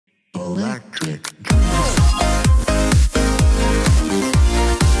electric.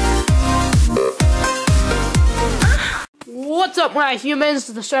 What's up, my humans?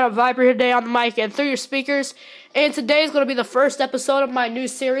 It's the Straight Up Viper here today on the mic and through your speakers. And today is going to be the first episode of my new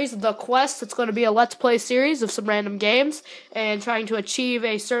series, The Quest. It's going to be a Let's Play series of some random games and trying to achieve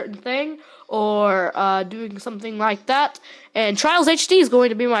a certain thing or doing something like that. And Trials HD is going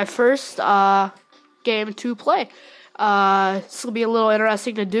to be my first game to play. This will be a little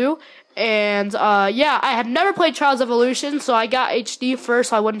interesting to do. And yeah, I have never played Trials Evolution, so I got HD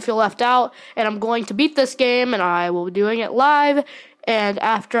first so I wouldn't feel left out. And I'm going to beat this game, and I will be doing it live. And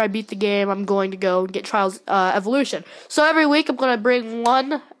after I beat the game, I'm going to go and get Trials Evolution. So every week I'm going to bring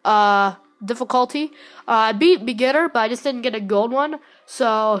one difficulty. I beat beginner, but I just didn't get a gold one.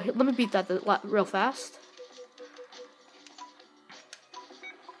 So let me beat that real fast.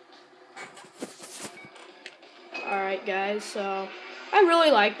 Alright guys, so I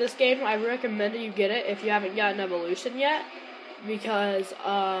really like this game. I recommend that you get it if you haven't gotten Evolution yet, because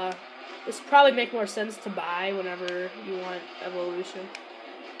this will probably make more sense to buy whenever you want Evolution.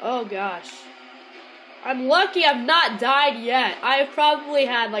 Oh gosh. I'm lucky I've not died yet. I've probably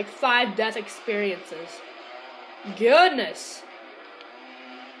had like 5 death experiences. Goodness.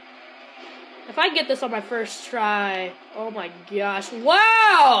 If I get this on my first try, oh my gosh.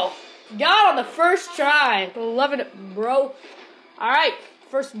 Wow! Got on the first try. Loving it, bro. Alright,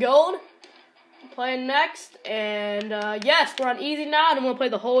 first gold. Playing next. And yes, we're on easy now. And I'm going to play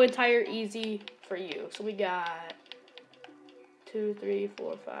the whole entire easy for you. So we got 2, 3,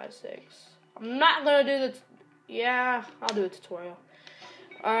 4, 5, 6. I'm not going to do the... Yeah, I'll do a tutorial.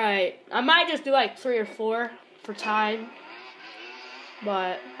 Alright, I might just do like 3 or 4 for time.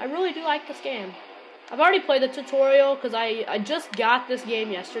 But I really do like this game. I've already played the tutorial because I just got this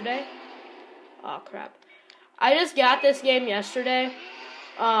game yesterday. Oh, crap. I just got this game yesterday.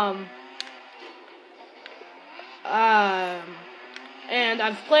 And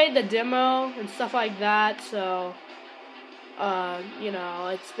I've played the demo and stuff like that, so, you know,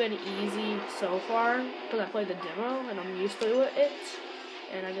 it's been easy so far, because I played the demo, and I'm used to it,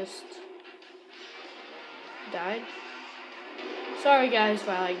 and I just died. Sorry, guys, if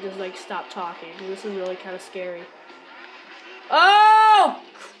I, just stop talking. This is really kind of scary. Oh,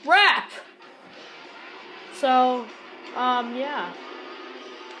 crap! So, yeah.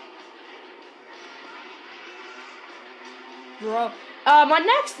 Bro. My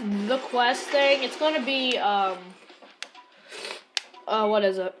next The Quest thing, it's gonna be, what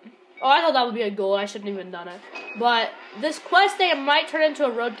is it? Oh, I thought that would be a goal. I shouldn't even done it. But this quest thing might turn into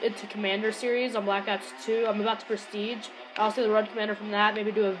a Road to Commander series on Black Ops 2. I'm about to Prestige. I'll see the Road Commander from that.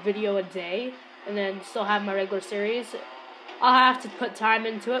 Maybe do a video a day. And then still have my regular series. I'll have to put time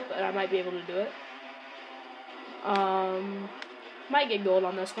into it, but I might be able to do it. Might get gold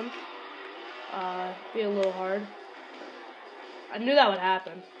on this one. Be a little hard. I knew that would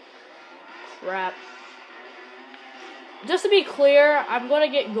happen. Crap. Just to be clear, I'm going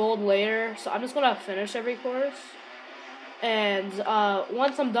to get gold later, so I'm just going to finish every course. And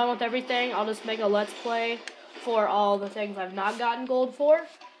once I'm done with everything, I'll just make a Let's Play for all the things I've not gotten gold for.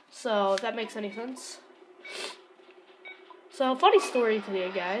 So, if that makes any sense. So, funny story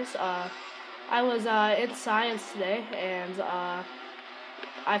today, guys. I was in science today, and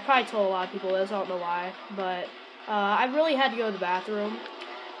I probably told a lot of people this, I don't know why, but I really had to go to the bathroom,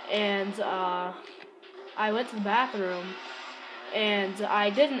 and I went to the bathroom, and I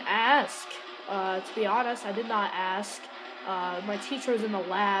didn't ask. To be honest, I did not ask. My teacher was in the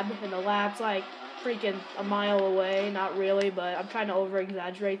lab, and the lab's like freaking a mile away. Not really, but I'm trying to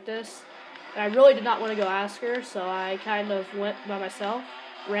over-exaggerate this. And I really did not want to go ask her, so I kind of went by myself,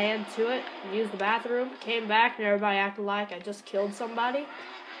 ran to it, used the bathroom, came back, and everybody acted like I just killed somebody.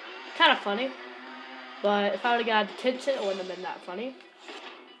 Kind of funny. But if I would have got detention, it wouldn't have been that funny.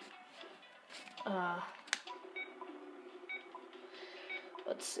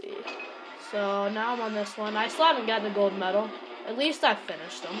 Let's see. So now I'm on this one. I still haven't gotten the gold medal. At least I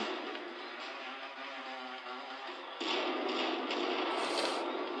finished them.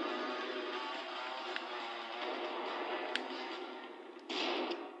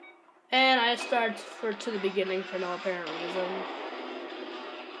 And I started to the beginning for no apparent reason.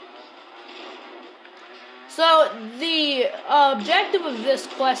 So, the objective of this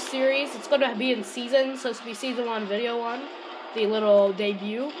quest series, it's going to be in seasons, so it's going to be Season 1, Video 1, the little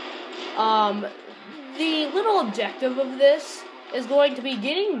debut. The little objective of this is going to be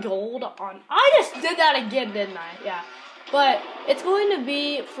getting gold on... I just did that again, didn't I? Yeah. But it's going to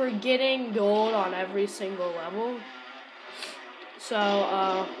be for getting gold on every single level.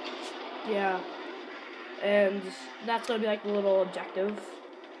 So, yeah. And that's going to be like a little objective.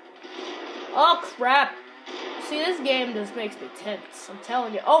 Oh, crap. See, this game just makes me tense. I'm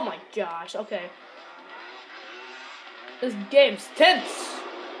telling you. Oh, my gosh. Okay. This game's tense.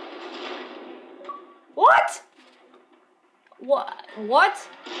 What? What?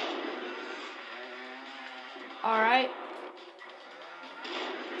 Alright.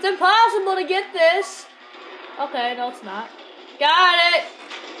 It's impossible to get this. Okay, no, it's not. Got it.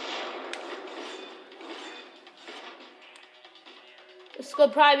 This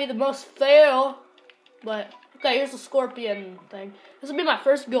could probably be the most fail. But, okay, here's the scorpion thing. This will be my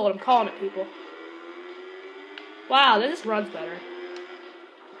first gold. I'm calling it, people. Wow, this runs better.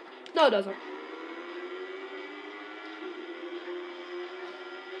 No, it doesn't.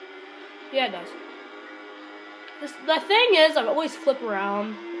 Yeah, it does. The thing is, I always flip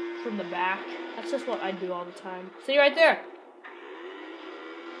around from the back. That's just what I do all the time. See right there.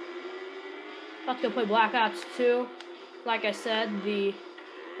 About to go play Black Ops 2. Like I said, the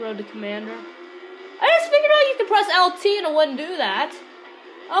Road to Commander. I just figured out you could press LT and it wouldn't do that.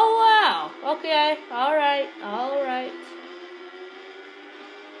 Oh, wow. Okay. Alright. Alright.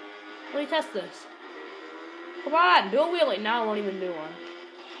 Let me test this. Come on. Do a wheelie. Now I won't even do one.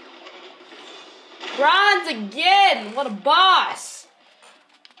 Bronze again! What a boss!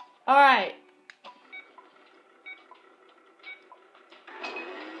 Alright.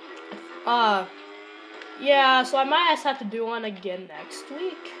 Yeah, so I might just have to do one again next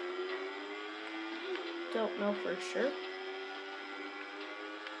week. Don't know for sure.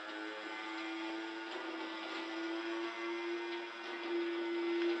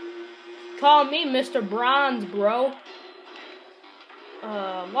 Call me Mr. Bronze, bro.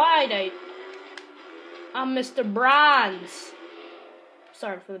 I'm Mr. Bronze.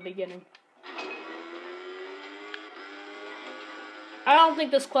 Sorry for the beginning. I don't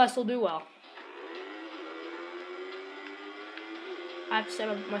think this quest will do well. I have to say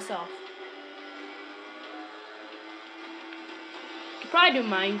it myself. Could probably do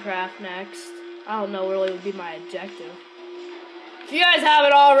Minecraft next. I don't know really would be my objective. If you guys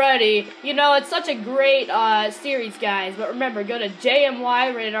haven't already, you know, it's such a great series, guys. But remember, go to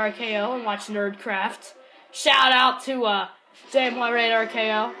JMY Rated RKO and watch Nerdcraft. Shout out to JMY Rated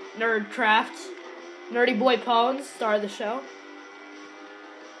RKO, Nerdcraft, Nerdy Boy Pones, star of the show.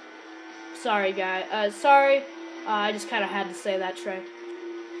 Sorry, guys. Sorry. I just kind of had to say that, Trey.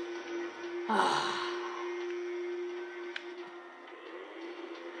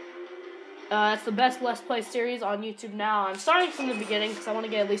 That's the best Let's Play series on YouTube now. I'm starting from the beginning because I want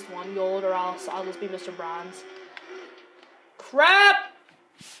to get at least one gold, or else I'll just be Mr. Bronze. Crap!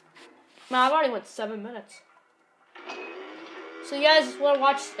 Nah, I've already went 7 minutes. So you guys want to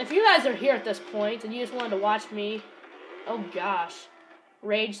watch? If you guys are here at this point and you just wanted to watch me, oh gosh,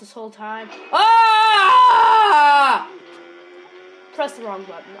 rage this whole time. Ah! Press the wrong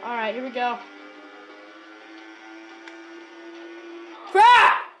button. All right, here we go.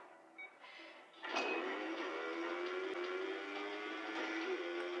 Crap!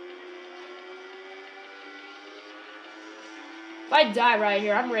 If I die right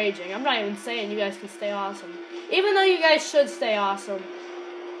here, I'm raging. I'm not even saying you guys can stay awesome. Even though you guys should stay awesome,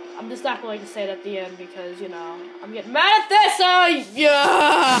 I'm just not going to say it at the end because, you know, I'm getting mad at this. Oh,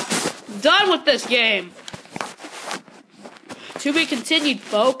 yeah! Done with this game. To be continued,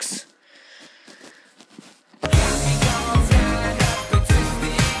 folks.